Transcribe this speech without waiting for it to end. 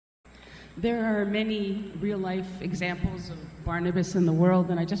There are many real-life examples of Barnabas in the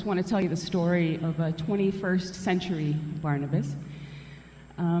world, and I just want to tell you the story of a 21st century Barnabas.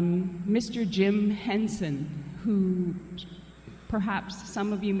 Mr. Jim Henson, who perhaps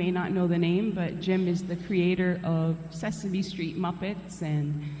some of you may not know the name, but Jim is the creator of Sesame Street Muppets,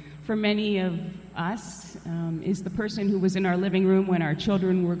 and for many of us, is the person who was in our living room when our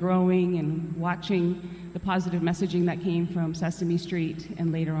children were growing and watching the positive messaging that came from Sesame Street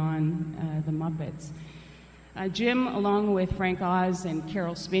and later on the Muppets. Jim, along with Frank Oz and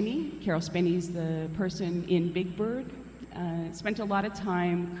Carol Spinney's the person in Big Bird, spent a lot of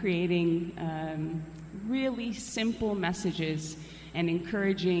time creating really simple messages and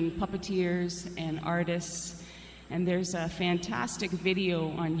encouraging puppeteers and artists. And there's a fantastic video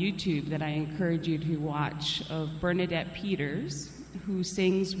on YouTube that I encourage you to watch of Bernadette Peters, who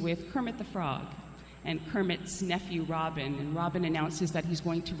sings with Kermit the Frog and Kermit's nephew Robin. And Robin announces that he's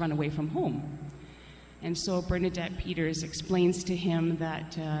going to run away from home. And so Bernadette Peters explains to him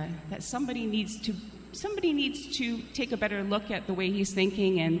that somebody needs to take a better look at the way he's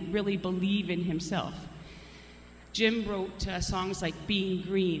thinking and really believe in himself. Jim wrote songs like Being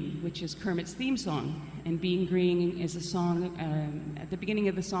Green, which is Kermit's theme song. And Being Green is a song, at the beginning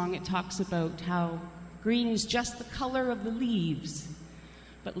of the song, it talks about how green is just the color of the leaves.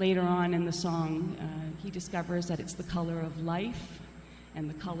 But later on in the song, he discovers that it's the color of life and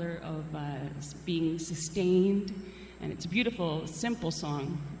the color of being sustained. And it's a beautiful, simple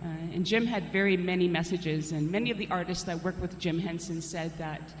song. And Jim had very many messages, and many of the artists that worked with Jim Henson said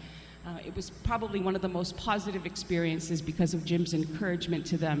that it was probably one of the most positive experiences because of Jim's encouragement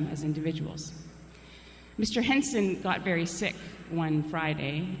to them as individuals. Mr. Henson got very sick one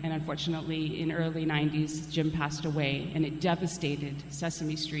Friday, and unfortunately in early 90s, Jim passed away, and it devastated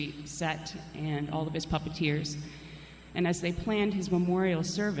Sesame Street set and all of his puppeteers. And as they planned his memorial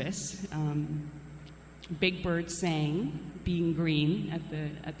service, Big Bird sang Being Green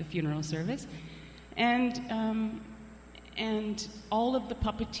at the funeral service, and all of the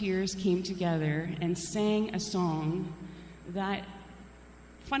puppeteers came together and sang a song that,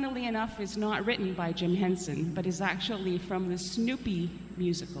 funnily enough, is not written by Jim Henson, but is actually from the Snoopy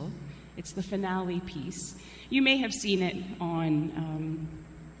musical. It's the finale piece. You may have seen it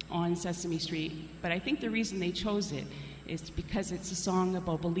on Sesame Street, but I think the reason they chose it is because it's a song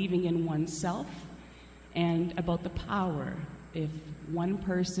about believing in oneself and about the power if one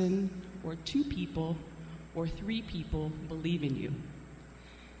person or two people or three people believe in you.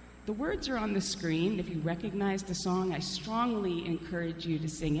 The words are on the screen. If you recognize the song, I strongly encourage you to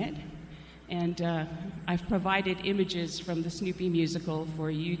sing it. And I've provided images from the Snoopy musical for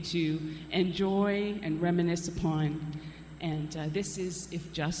you to enjoy and reminisce upon. And this is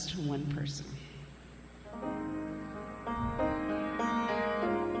If Just One Person.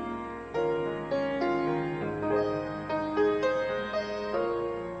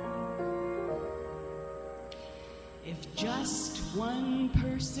 If just one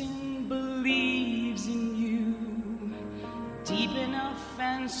person believes in you, deep enough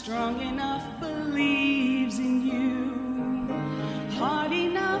and strong enough believes in you, hard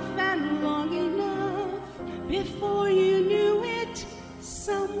enough and long enough, before you knew it,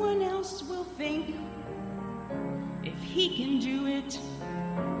 someone else will think, if he can do it,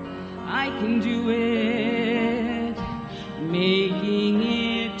 I can do it, making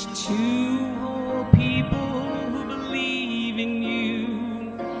it two whole people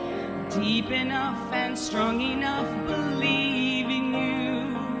deep enough and strong enough, believe in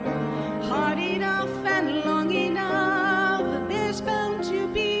you, hard enough and long enough, that there's bound to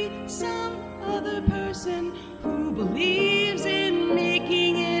be some other person who believes in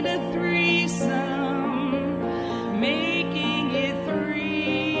making it a threesome, making it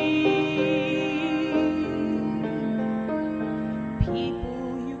three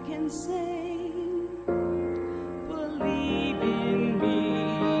people you can say, believe in me.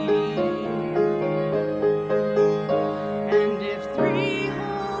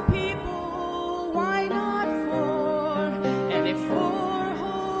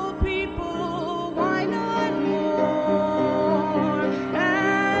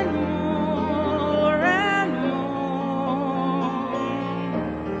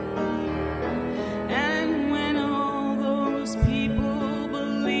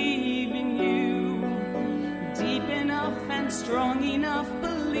 Strong enough,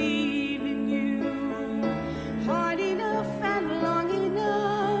 believe in you, hard enough and long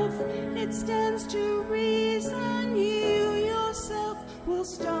enough, it stands to reason you yourself will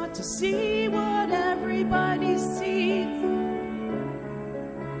start to see what everybody's